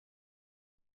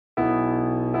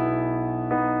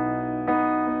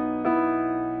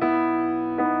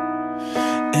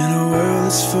In a world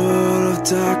that's full of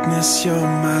darkness, you're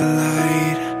my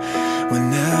light.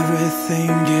 When everything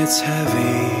gets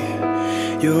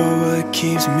heavy, you're what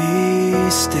keeps me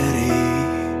steady.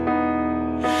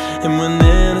 And when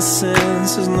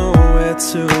innocence is nowhere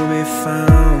to be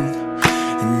found,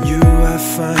 in you I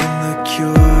find the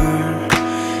cure.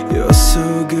 You're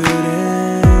so good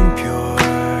and pure.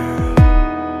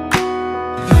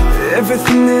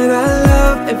 Everything that I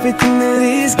love, everything that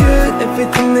is good,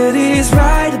 everything that is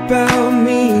right about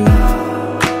me,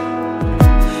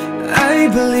 I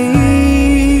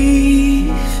believe.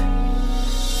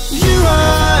 You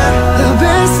are the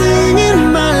best thing in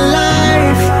my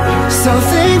life, so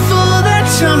thankful that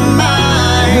you're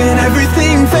mine. When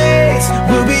everything fades,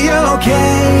 we'll be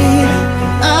okay.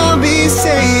 I'll be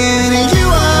saying you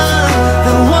are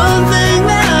the one thing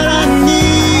that I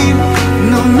need,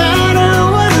 no matter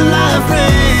what life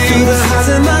brings. Through the highs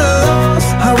and the lows,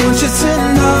 I want you to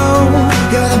know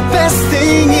you're the best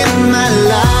thing in my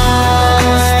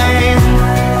life.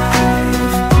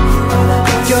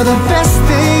 You're the best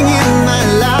thing in my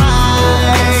life.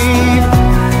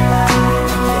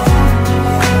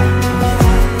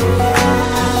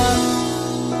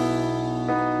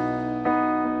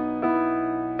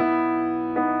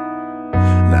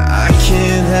 Now I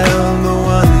can't help but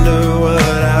wonder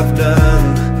what I've done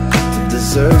to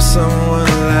deserve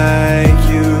someone like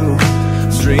you.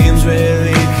 Dreams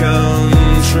really come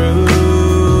true.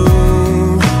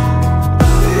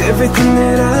 Everything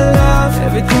that I love,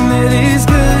 everything that is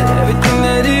good, everything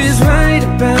that is right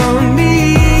about me,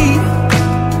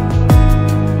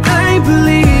 I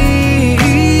believe.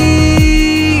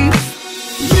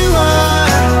 You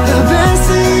are the best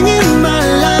thing in my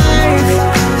life,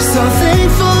 so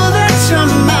thankful that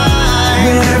you're mine.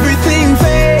 When everything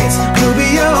fades, we'll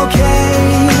be okay.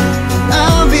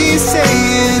 I'll be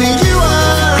saying you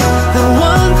are the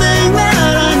one thing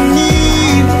that I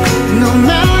need, no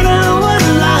matter what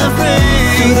life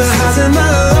brings. Through the highs and the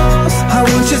lows, I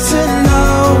want you to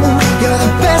know you're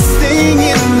the best thing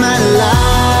in my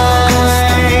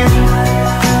life.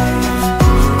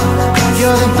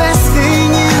 You're the best thing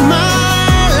in my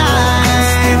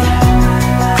life.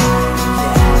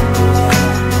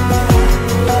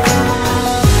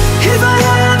 If I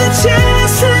had the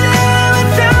chance to live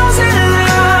 1,000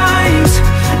 lives,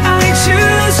 I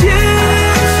choose you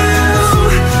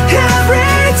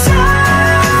every time.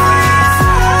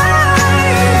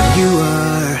 You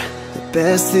are the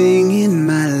best thing in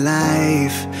my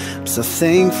life, I'm so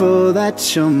thankful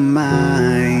that you're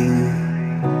mine.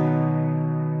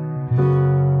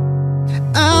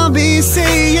 I'll be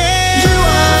saying